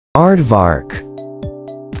Aardvark.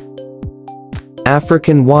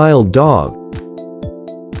 African wild dog.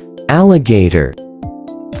 Alligator.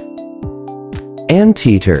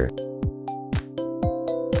 Anteater.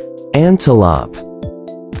 Antelope.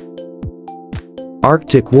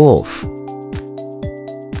 Arctic wolf.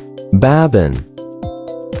 Babin.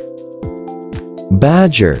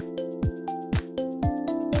 Badger.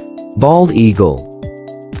 Bald eagle.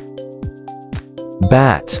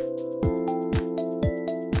 Bat.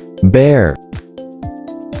 Bear.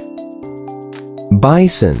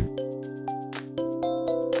 Bison.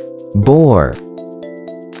 Boar.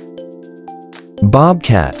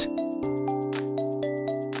 Bobcat.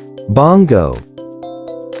 Bongo.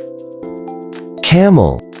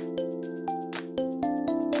 Camel.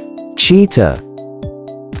 Cheetah.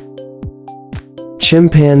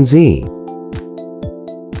 Chimpanzee.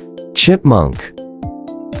 Chipmunk.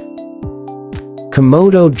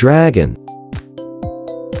 Komodo dragon.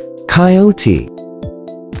 Coyote.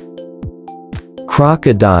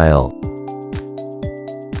 Crocodile.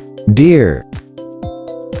 Deer.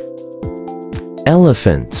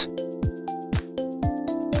 Elephant.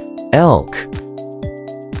 Elk.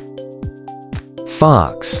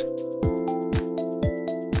 Fox.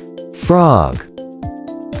 Frog.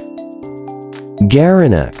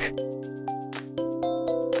 Guaranack.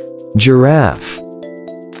 Giraffe.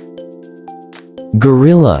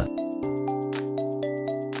 Gorilla.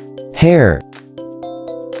 Hare.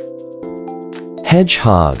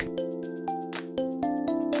 Hedgehog.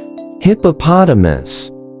 Hippopotamus.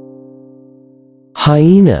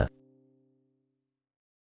 Hyena.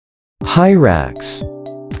 Hyrax.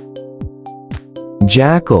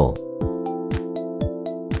 Jackal.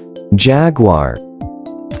 Jaguar.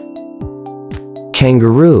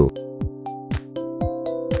 Kangaroo.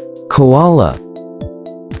 Koala.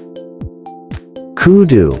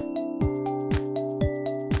 Kudu.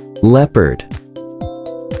 Leopard.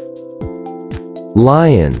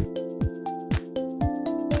 Lion.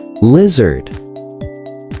 Lizard.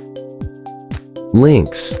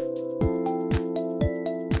 Lynx.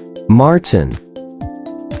 Marten.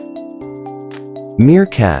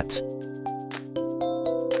 Meerkat.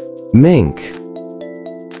 Mink.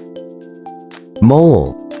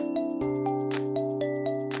 Mole.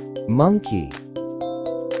 Monkey.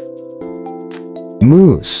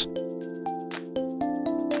 Moose.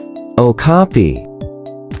 Okapi.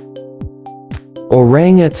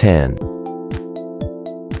 Orangutan.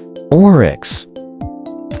 Oryx.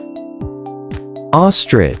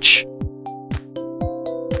 Ostrich.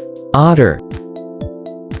 Otter.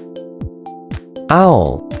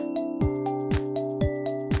 Owl.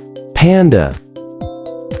 Panda.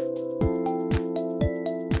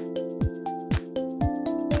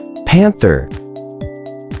 Panther.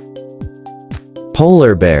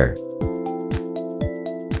 Polar bear.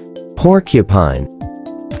 Porcupine.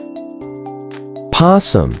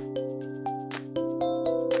 Possum.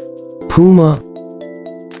 Puma.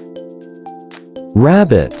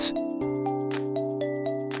 Rabbit.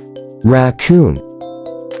 Raccoon.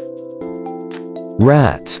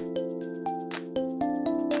 Rat.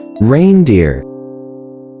 Reindeer.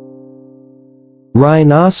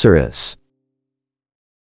 Rhinoceros.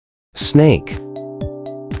 Snake.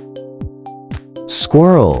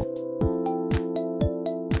 Squirrel.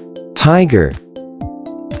 Tiger.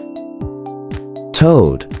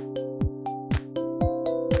 Toad.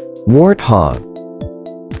 Warthog.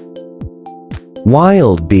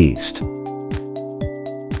 Wild beast.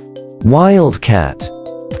 Wildcat.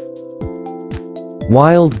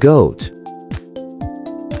 Wild goat.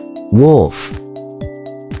 Wolf.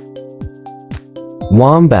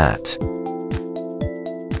 Wombat.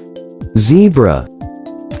 Zebra.